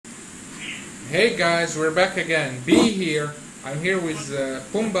Hey guys, we're back again. B here. I'm here with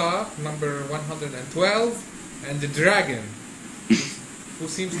Pumba, number 112, and the dragon, who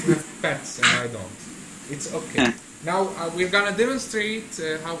seems to have pets and I don't. It's okay. Now we're gonna demonstrate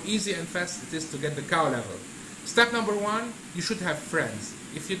how easy and fast it is to get the cow level. Step number 1, you should have friends.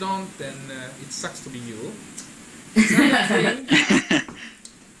 If you don't, then it sucks to be you.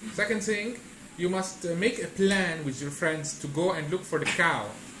 Second thing, you must make a plan with your friends to go and look for the cow.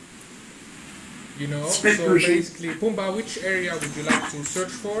 You know, so basically, Pumba, which area would you like to search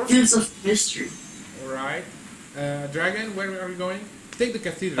for? Fields of mystery. Alright. Dragon, where are we going? Take the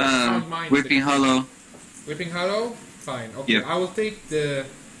cathedral. Sound mind. Whipping Hollow. Whipping Hollow? Fine. Okay, yep. I will take the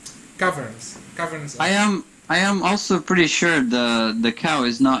caverns. Caverns. I am also pretty sure the cow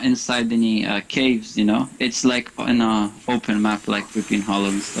is not inside any caves, you know? It's like in a open map like Whipping Hollow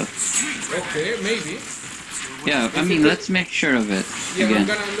and stuff. Okay, maybe. Yeah, I mean, let's make sure of it. Yeah, again. I'm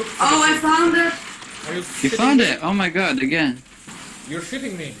gonna look for I found it! You found it? Oh my god, again. You're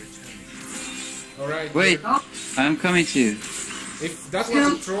shitting me. Alright. Wait, I'm coming to you. If that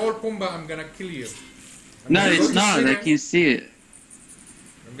was a troll, Pumba, I'm gonna kill you. No, it's not. I can see it.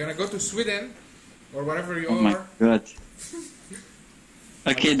 I'm gonna go to Sweden, or wherever you are. Oh my god.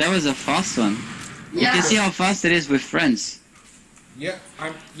 Okay, that was a fast one. Yeah. You can see how fast it is with friends. Yeah,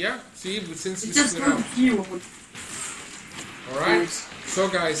 see, since we just split up. Alright, so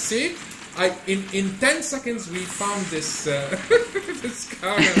guys, see? In 10 seconds we found this this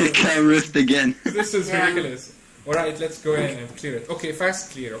cow. Cow rift again. This is ridiculous. Alright, let's go in and clear it. Okay,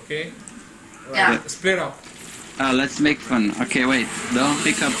 fast clear, okay? All right, yeah. Split up. Let's make fun. Okay, wait. Don't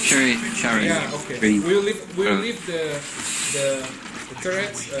pick up cherry. Yeah, okay. Green. We'll leave the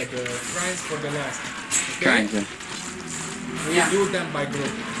turrets, the shrines for the last. Okay? Shrines, We'll do them by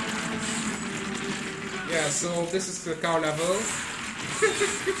group. Yeah, so this is the cow level.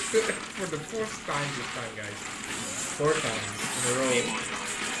 For the 4th time this time, guys. 4 times in a row.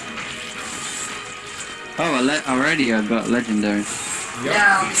 Oh, already I got legendary. Yep.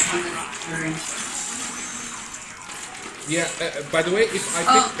 Yeah. Yeah, by the way, if I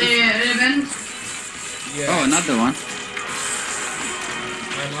pick... the event? Yeah. Oh, another one.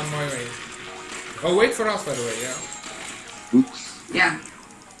 I'm on my way. Oh, wait for us, by the way, yeah? Oops. Yeah.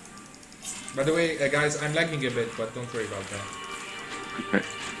 By the way, guys, I'm lagging a bit, but don't worry about that. Okay.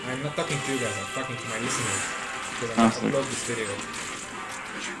 I'm not talking to you guys, I'm talking to my listeners. Because I'm going to upload this video.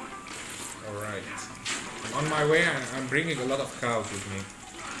 Alright. I'm on my way, and I'm bringing a lot of cows with me.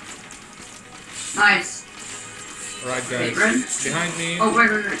 Nice. Alright, guys. Behind me. Oh, wait.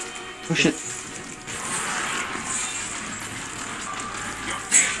 Oh, shit.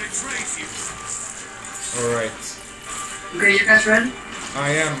 Alright. Okay, you guys ready?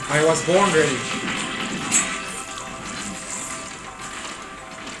 I am. I was born ready.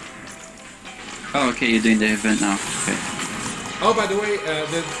 Oh, okay, you're doing the event now. Okay. Oh, by the way,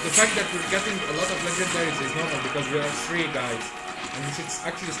 the fact that we're getting a lot of legendaries is normal because we are 3 guys. And we should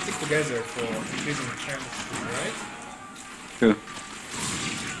actually stick together for increasing chances, right? True.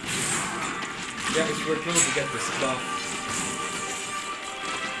 Yeah, if we're close to get this stuff.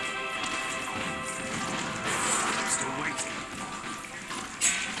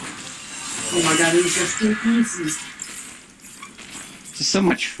 Oh my god, it's just 2 pieces. It's so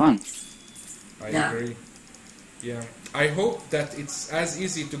much fun. I agree. Yeah. I hope that it's as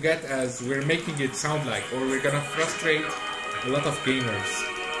easy to get as we're making it sound like, or we're gonna frustrate a lot of gamers.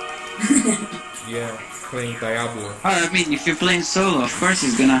 Yeah, playing Diablo. Oh, I mean, if you're playing solo, of course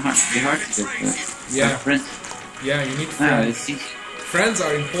it's gonna be hard to get yeah. friends. Yeah, you need friends. Friends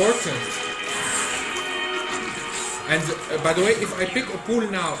are important. And by the way, if I pick a pool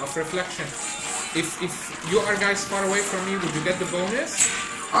now of reflection, if you are guys far away from me, would you get the bonus?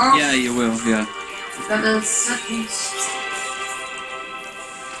 Yeah, you will, yeah. Got a second.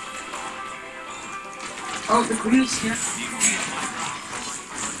 Oh, the grease here.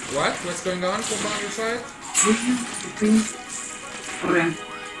 What? What's going on from on your side? The green. Okay.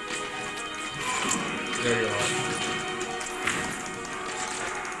 There you are.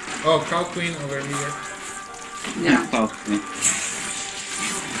 Oh, Cow Queen over here. Yeah. Cow Queen.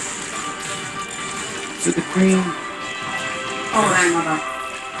 To the queen. Oh, hang on.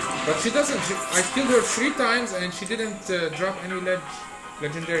 But she doesn't. I killed her 3 times and she didn't drop any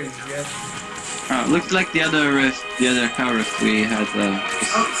legendaries yet. Looks like the other rift, the other cow rift we had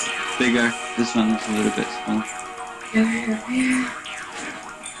was bigger. This one is a little bit smaller. Yeah.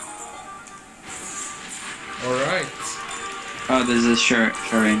 Alright. Oh, there's a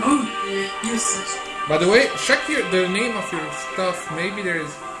sharing. Oh, yes. By the way, check the name of your stuff. Maybe there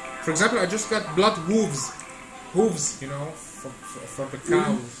is. For example, I just got blood hooves. Hooves, you know, for the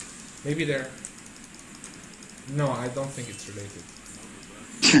cows. Maybe they're... No, I don't think it's related.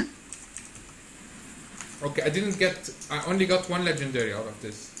 Okay, I didn't get... I only got one legendary out of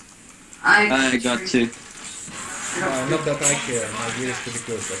this. I got 2. Not that I care, my gear is pretty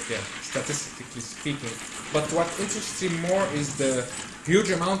good, but yeah, statistically speaking. But what interests me more is the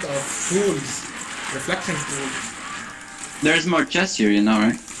huge amount of tools, reflection tools. There's more chests here, you know,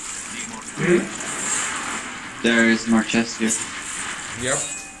 right? There is more chests here. Yep,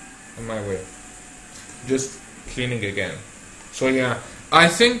 on my way. Just cleaning again. So yeah, I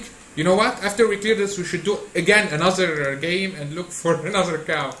think, you know what, after we clear this we should do again another game and look for another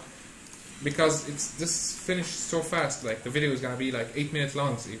cow. Because it's this finished so fast, like the video is gonna be like 8 minutes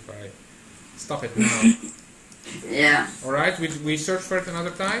long if I stop it now. Yeah. Alright, we search for it another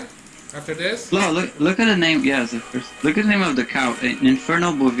time after this. No, look at the name. Yes, of course. Look at the name of the cow. An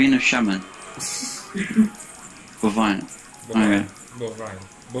Inferno Bovino Shaman. Bovine. Okay. Bovine.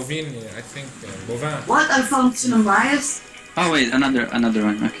 Bovine, I think. Bovin. What? I found Cinembias? Oh wait, another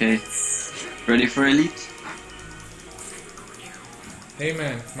one. Okay. Ready for Elite? Hey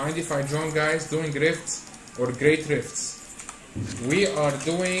man, mind if I join guys doing rifts or great rifts? We are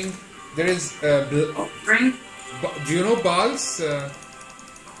doing... There is... Bring? Do you know Balls?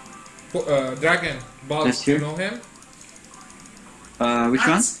 Dragon. Balls, Yes, do you here. know him? Which one?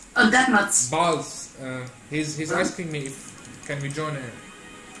 Nuts? Oh, Death Nuts. Balls. He's asking me if can we join him.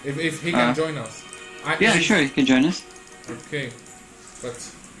 If he can join us. Yeah, sure, you can join us. Okay. But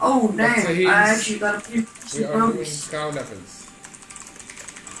Oh, But, damn. he's- I actually got a few we are doing bugs. cow levels.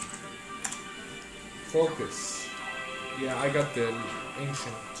 Focus. Yeah, I got the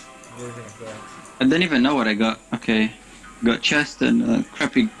ancient version of that. I don't even know what I got. Okay. Got chest and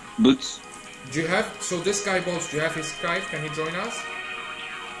crappy boots. Do you have... So this guy, Balls, do you have his Skype? Can he join us?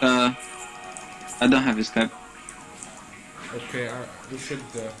 I don't have his Skype. Okay, we should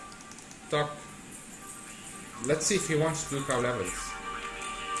talk. Let's see if he wants to do cow levels.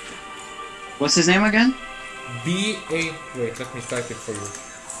 What's his name again? B-A... Wait, let me type it for you.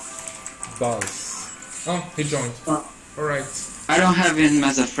 Balls. Oh, he joined. Oh. Alright. I don't have him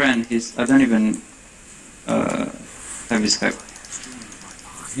as a friend. I don't even have his Skype.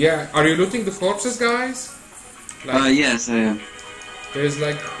 Yeah, are you looting the corpses, guys? Like, Yes, I am. there's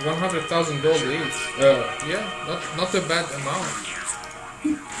like 100,000 gold each. Yeah, not a bad amount.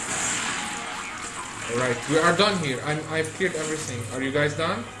 Alright, we are done here. I've cleared everything. Are you guys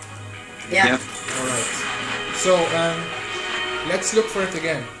done? Yeah. Yep. Alright. So, let's look for it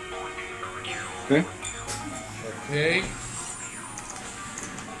again. Okay. Okay.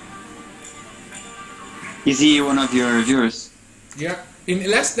 Is he one of your viewers? Yeah, in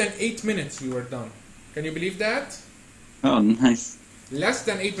less than 8 minutes we were done. Can you believe that? Oh, nice. Less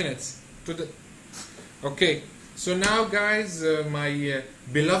than 8 minutes. Okay, so now guys, my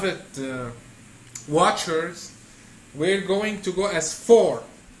beloved watchers, we're going to go as 4.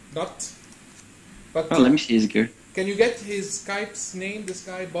 But Oh, let me see his gear. can you get his Skype's name, this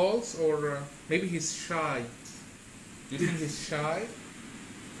guy Balls, or maybe he's shy? Do you think he's shy?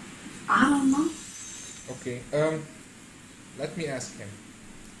 I don't know. Okay, let me ask him.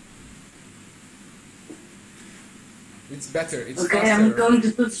 It's better, it's Okay, faster. I'm going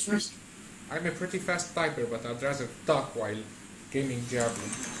to put this first. I'm a pretty fast typer, but I'd rather talk while gaming Diablo.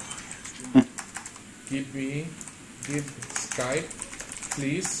 Give Skype,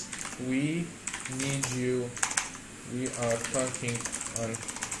 please. We need you. We are talking on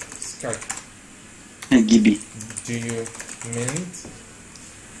Skype. Gibby. Do you mint?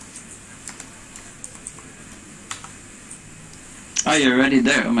 Oh, you're already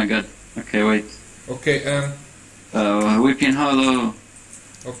there. Oh my god. Okay, wait. Okay, Weeping Hollow.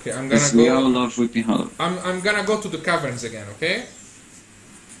 okay, I'm Yes, gonna we all go. love Weeping Hollow. I'm gonna go to the caverns again. Okay.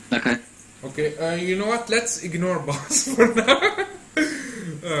 Okay. Okay. You know what? Let's ignore boss for now.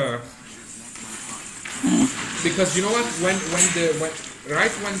 Because you know what? When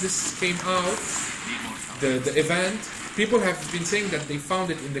this came out, the event, people have been saying that they found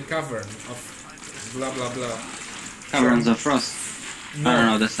it in the cavern of blah blah blah. Caverns of Frost. I don't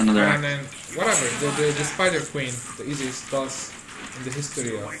know, that's another And act. then whatever, the Spider Queen, the easiest boss in the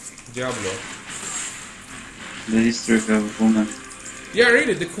history of Diablo. The history of a woman. Yeah,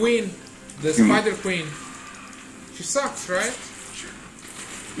 really, the Queen, the Human. Spider Queen. She sucks, right?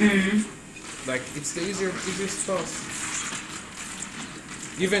 Mm-hmm. Like it's the easiest boss.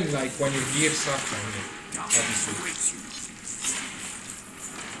 Even like when your gear sucks, I mean, obviously.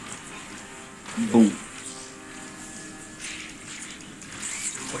 Boom.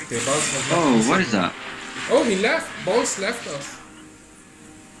 Okay, Balls has not Oh, been what seen. is that? Oh, he left. Balls left us.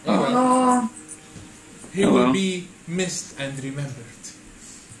 Oh well. Oh, He Oh, will well. be missed and remembered.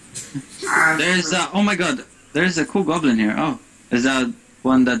 There's oh my god, there's a cool goblin here. Oh, is that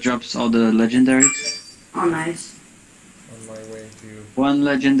one that drops all the legendaries? Oh, nice. On my way to you. One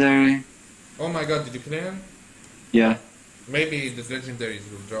legendary. Oh my god, did you kill him? Yeah. Maybe the legendaries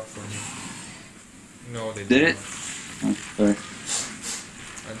will drop for me. No, they Did did it? not. Oh, sorry.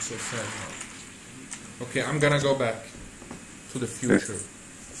 I'm so sad now. Okay, I'm gonna go back to the future.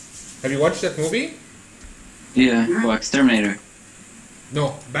 Have you watched that movie? Yeah. Well, Exterminator.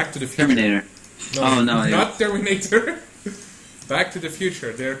 No, Back to the Future. Terminator. No, Oh, no, yeah. not Terminator. Back to the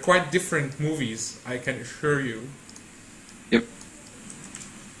Future. They're quite different movies, I can assure you. Yep.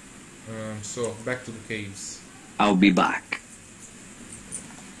 So, back to the caves. I'll be back.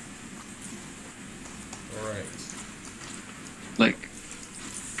 Alright. Like,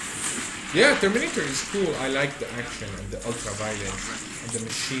 Yeah, Terminator is cool. I like the action and the ultra-violence and the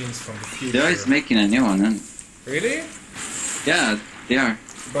machines from the future. they're always making a new one, then. Really? Yeah, they are.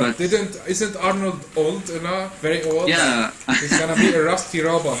 But isn't Arnold old enough? Very old? Yeah. He's gonna be a rusty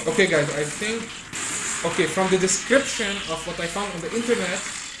robot. Okay guys, I think... Okay, from the description of what I found on the internet,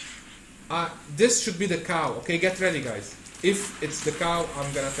 this should be the cow. Okay, get ready guys. If it's the cow,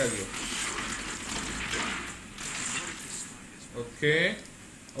 I'm gonna tell you. Okay.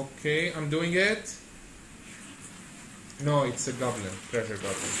 Okay, I'm doing it. No, it's a goblin. Treasure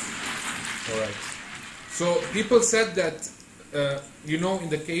goblin. Alright. So, people said that you know, in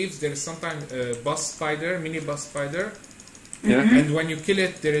the caves there is sometimes a boss spider, mini boss spider, Yeah. and when you kill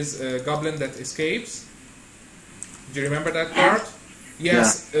it, there is a goblin that escapes. Do you remember that part?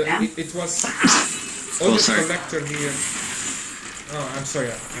 Yes, it was all this sorry. collector here. Oh, I'm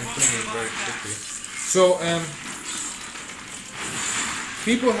sorry, I'm killing it very quickly. So,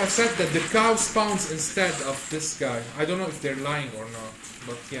 people have said that the cow spawns instead of this guy. I don't know if they're lying or not,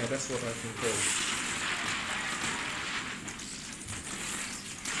 but yeah, that's what I've been told.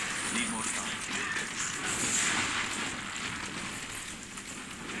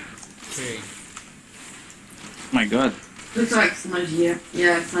 Okay. My god. Looks like it's not here.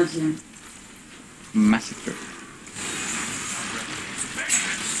 Yeah, it's not here. Massacre.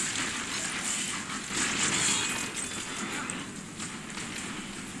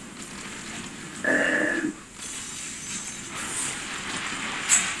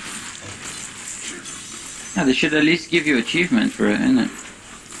 Yeah, they should at least give you achievement for it, innit?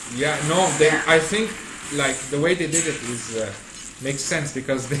 Yeah, no, I think like the way they did it is makes sense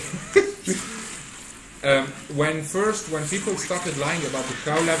because they when people started lying about the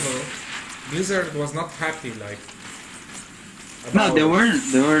cow level, Blizzard was not happy like. No, they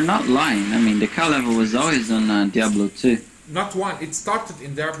were not lying. I mean, the cow level was always on Diablo 2. Not one. It started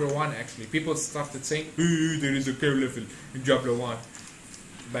in Diablo 1 actually. People started saying, there is a cow level in Diablo 1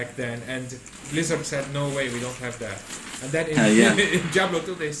 back then, and Blizzard said, no way, we don't have that. And then in, in Diablo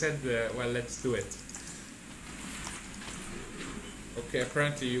 2 they said, well, let's do it. Okay,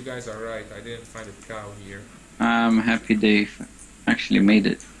 apparently you guys are right. I didn't find a cow here. I'm happy they actually made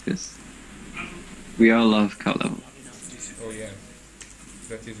it, because we all love cow level. Oh yeah,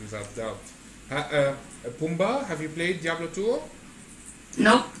 that is without doubt. Pumba, have you played Diablo 2?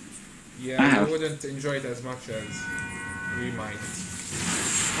 Nope. Yeah, you wouldn't enjoy it as much as we might.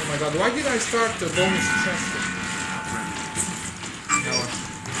 Oh my god, why did I start the bonus chest? No.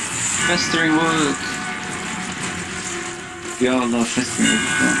 Festering wood! We all love festering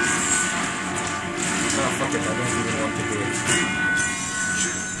wood. Oh fuck it, I don't even want to do it.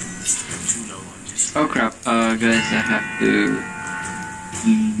 Oh crap, guys, I have to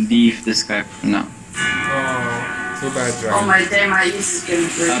leave the Skype now. Oh, too bad, Dragon. Oh my damn, I used to get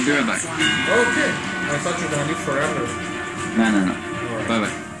it. I'll be right back. Okay, I thought you were gonna leave forever. No. Alright. Bye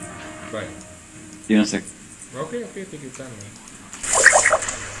bye. Bye. See you in a sec. Okay, take your time, man.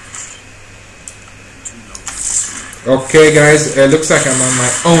 Okay, guys, looks like I'm on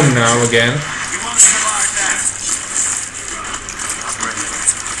my own now again.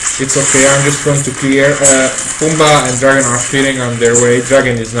 It's okay, I'm just going to clear. Pumba and Dragon are clearing on their way.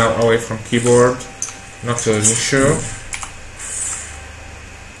 Dragon is now away from keyboard. Not an issue.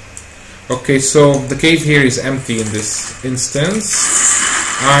 Okay, so the cave here is empty in this instance.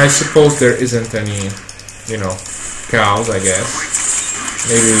 I suppose there isn't any, you know, cows, I guess.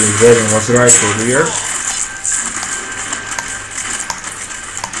 Maybe Dragon was right earlier.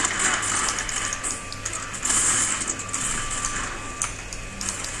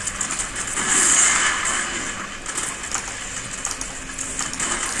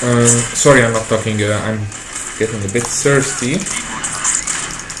 Sorry, I'm not talking, I'm getting a bit thirsty.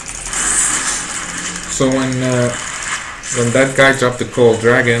 So when that guy dropped the cold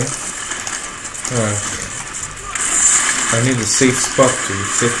dragon, I need a safe spot to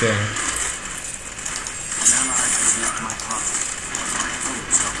sit in.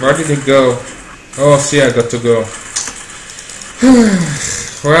 Where did it go? Oh, see, I got to go.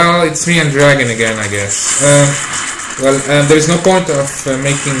 Well, it's me and Dragon again, I guess. There is no point of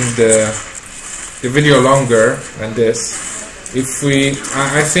making the video longer than this.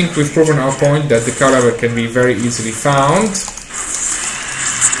 I think we've proven our point that the cow level can be very easily found.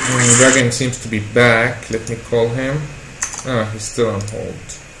 Dragon seems to be back. Let me call him. Oh, he's still on hold.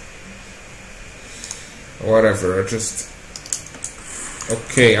 Whatever, just...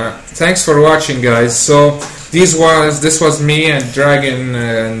 Okay, thanks for watching, guys. So this was me and Dragon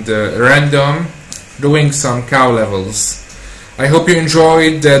and Random doing some cow levels. I hope you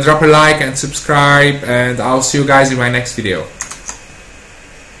enjoyed. Drop a like and subscribe, and I'll see you guys in my next video.